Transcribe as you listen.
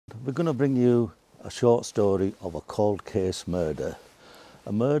we're going to bring you a short story of a cold case murder.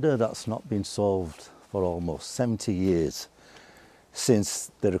 A murder that's not been solved for almost 70 years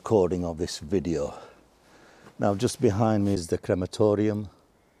since the recording of this video. Now just behind me is the crematorium,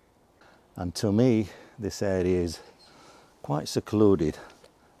 and to me this area is quite secluded,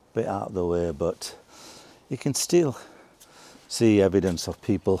 a bit out of the way, but you can still see evidence of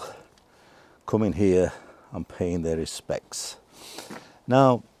people coming here and paying their respects.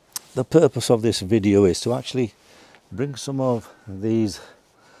 Now the purpose of this video is to actually bring some of these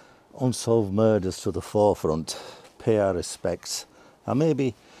unsolved murders to the forefront, pay our respects, and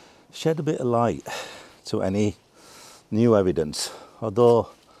maybe shed a bit of light to any new evidence, although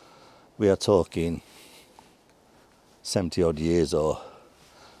we are talking 70 odd years or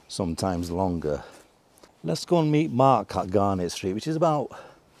sometimes longer. Let's go and meet Mark at Garnett Street, which is about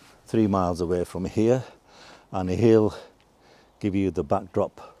 3 miles away from here, and he'll give you the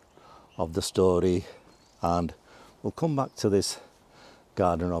backdrop of the story, and we'll come back to this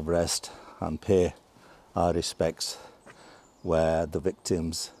garden of rest and pay our respects where the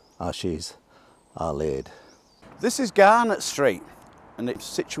victims' ashes are laid. This is Garnett Street, and it's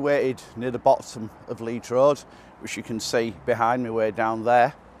situated near the bottom of Leeds Road, which you can see behind me way down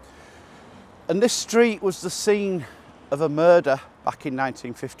there. And this street was the scene of a murder back in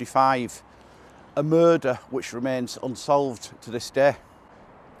 1955, a murder which remains unsolved to this day.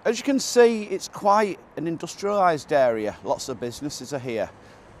 As you can see, it's quite an industrialised area, lots of businesses are here.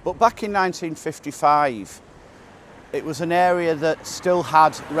 But back in 1955, it was an area that still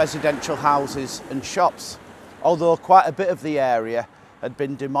had residential houses and shops, although quite a bit of the area had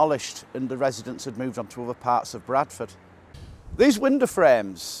been demolished and the residents had moved on to other parts of Bradford. These window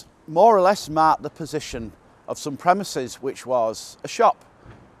frames more or less mark the position of some premises, which was a shop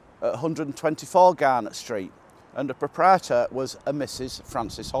at 124 Garnett Street, and the proprietor was a Mrs.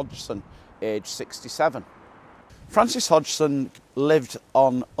 Frances Hodgson, aged 67. Frances Hodgson lived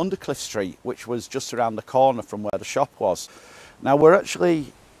on Undercliff Street, which was just around the corner from where the shop was. Now we're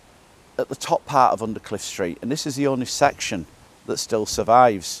actually at the top part of Undercliff Street, and this is the only section that still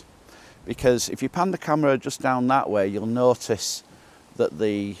survives, because if you pan the camera just down that way, you'll notice that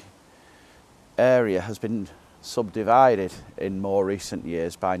the area has been subdivided in more recent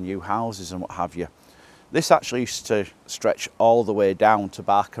years by new houses and what have you. This actually used to stretch all the way down to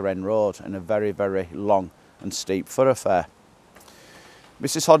𝗣𝗥𝗘𝗏 Road in a very, very long and steep thoroughfare.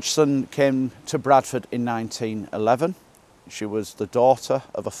 Mrs. Hodgson came to Bradford in 1911. She was the daughter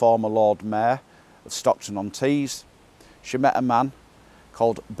of a former Lord Mayor of Stockton-on-Tees. She met a man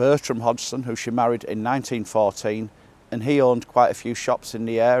called Bertram Hodgson, who she married in 1914, and he owned quite a few shops in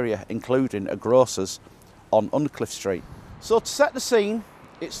the area, including a grocer's on Undercliff Street. So to set the scene,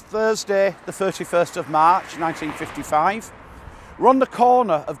 it's Thursday the 31st of March 1955. We're on the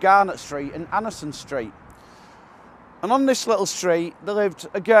corner of Garnett Street and Anderson Street. And on this little street there lived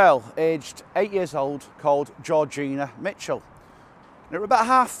a girl aged 8 years old called Georgina Mitchell. And at about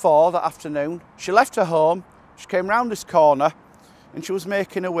 4:30 that afternoon, she left her home, she came round this corner and she was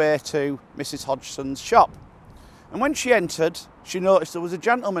making her way to Mrs. Hodgson's shop. And when she entered, she noticed there was a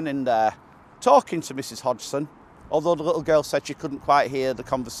gentleman in there talking to Mrs. Hodgson, although the little girl said she couldn't quite hear the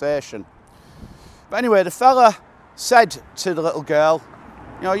conversation. But anyway, the fella said to the little girl,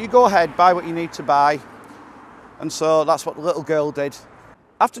 you know, you go ahead, buy what you need to buy. And so that's what the little girl did.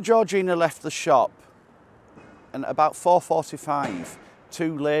 After Georgina left the shop, and at about 4:45,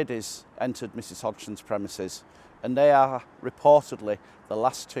 2 ladies entered Mrs. Hodgson's premises, and they are reportedly the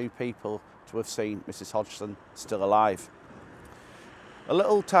last 2 people to have seen Mrs. Hodgson still alive. A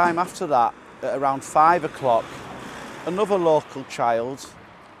little time after that, at around 5 o'clock, another local child,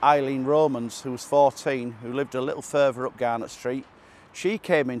 Eileen Romans, who was 14, who lived a little further up Garnett Street, she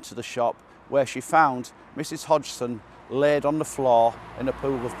came into the shop where she found Mrs. Hodgson laid on the floor in a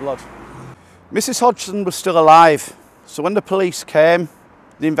pool of blood. Mrs. Hodgson was still alive, so when the police came,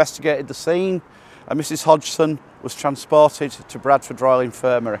 they investigated the scene, and Mrs. Hodgson was transported to Bradford Royal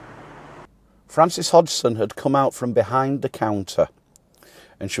Infirmary. Frances Hodgson had come out from behind the counter,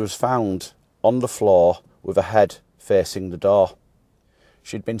 and she was found on the floor with her head facing the door.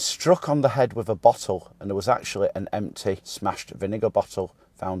 She'd been struck on the head with a bottle, and there was actually an empty smashed vinegar bottle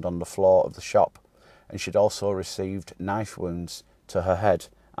found on the floor of the shop, and she'd also received knife wounds to her head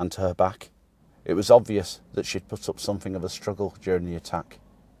and to her back. It was obvious that she'd put up something of a struggle during the attack.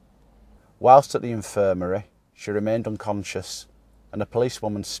 Whilst at the infirmary, she remained unconscious, and a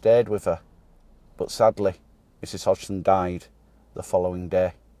policewoman stayed with her, but sadly Mrs. Hodgson died the following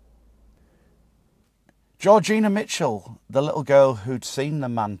day. Georgina Mitchell, the little girl who'd seen the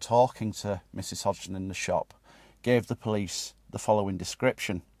man talking to Mrs. Hodgson in the shop, gave the police the following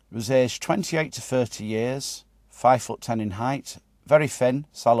description. He was aged 28 to 30 years, 5'10" in height, very thin,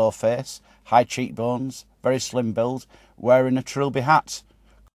 sallow face, high cheekbones, very slim build, wearing a trilby hat.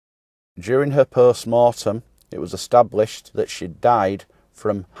 During her post-mortem, it was established that she died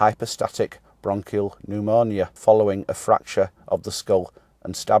from hypostatic bronchial pneumonia following a fracture of the skull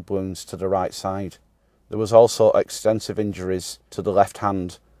and stab wounds to the right side. There was also extensive injuries to the left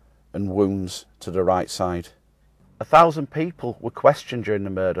hand and wounds to the right side. 1,000 people were questioned during the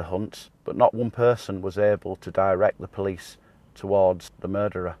murder hunt, but not one person was able to direct the police towards the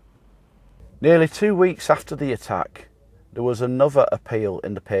murderer. Nearly 2 weeks after the attack, there was another appeal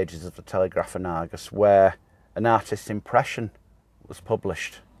in the pages of the Telegraph and Argus where an artist's impression was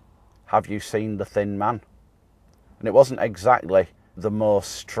published. Have you seen the thin man? And it wasn't exactly the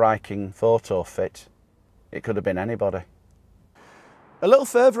most striking photo fit. It could have been anybody. A little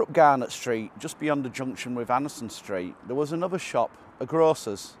further up Garnett Street, just beyond the junction with Anderson Street, there was another shop, a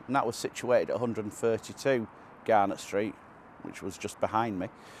grocer's, and that was situated at 132 Garnett Street, which was just behind me.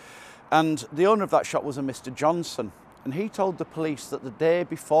 And the owner of that shop was a Mr. Johnson, and he told the police that the day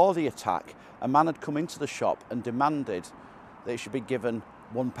before the attack, a man had come into the shop and demanded that he should be given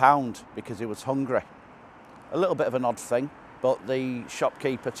 £1 because he was hungry. A little bit of an odd thing, but the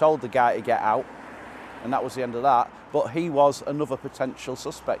shopkeeper told the guy to get out, and that was the end of that, but he was another potential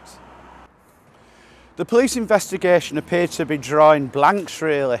suspect. The police investigation appeared to be drawing blanks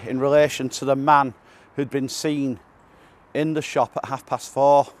really in relation to the man who'd been seen in the shop at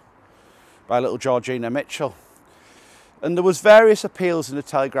 4:30 by little Georgina Mitchell. And there was various appeals in the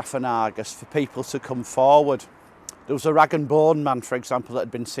Telegraph and Argus for people to come forward. There was a rag and bone man, for example, that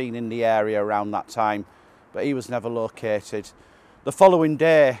had been seen in the area around that time, but he was never located. The following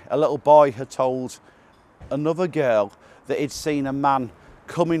day, a little boy had told another girl that he'd seen a man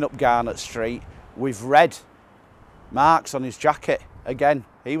coming up Garnett Street with red marks on his jacket. Again,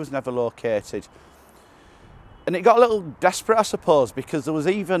 he was never located. And it got a little desperate, I suppose, because there was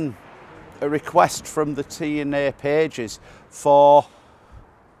even a request from the 𝗕𝗥𝗘𝗗𝗢 pages for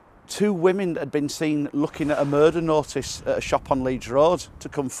 2 women that had been seen looking at a murder notice at a shop on Leeds Road to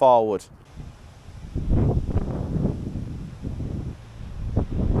come forward.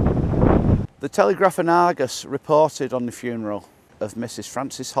 The Telegraph and Argus reported on the funeral of Mrs.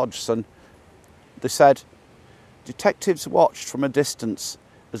 Frances Hodgson. They said, detectives watched from a distance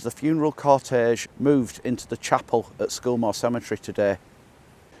as the funeral cortege moved into the chapel at 𝗙𝗤𝗘𝗏 Cemetery today.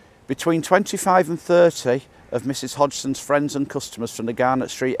 Between 25 and 30 of Mrs. Hodgson's friends and customers from the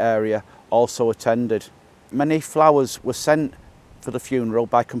Garnett Street area also attended. Many flowers were sent for the funeral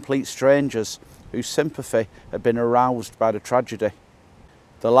by complete strangers whose sympathy had been aroused by the tragedy.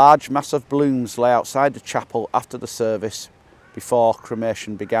 The large mass of blooms lay outside the chapel after the service before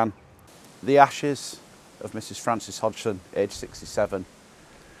cremation began. The ashes of Mrs. Frances Hodgson, aged 67,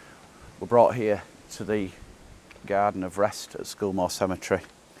 were brought here to the garden of rest at 𝗙𝗤𝗏 Cemetery,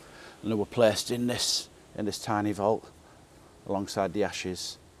 and they were placed in this tiny vault alongside the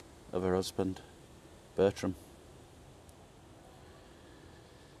ashes of her husband, Bertram.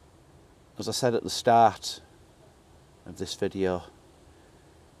 As I said at the start of this video,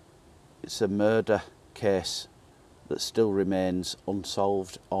 it's a murder case that still remains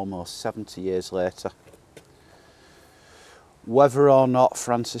unsolved almost 70 years later. Whether or not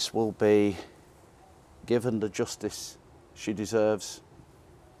Frances will be given the justice she deserves,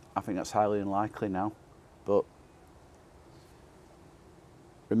 I think that's highly unlikely now. But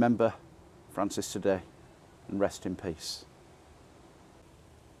remember Frances today and rest in peace.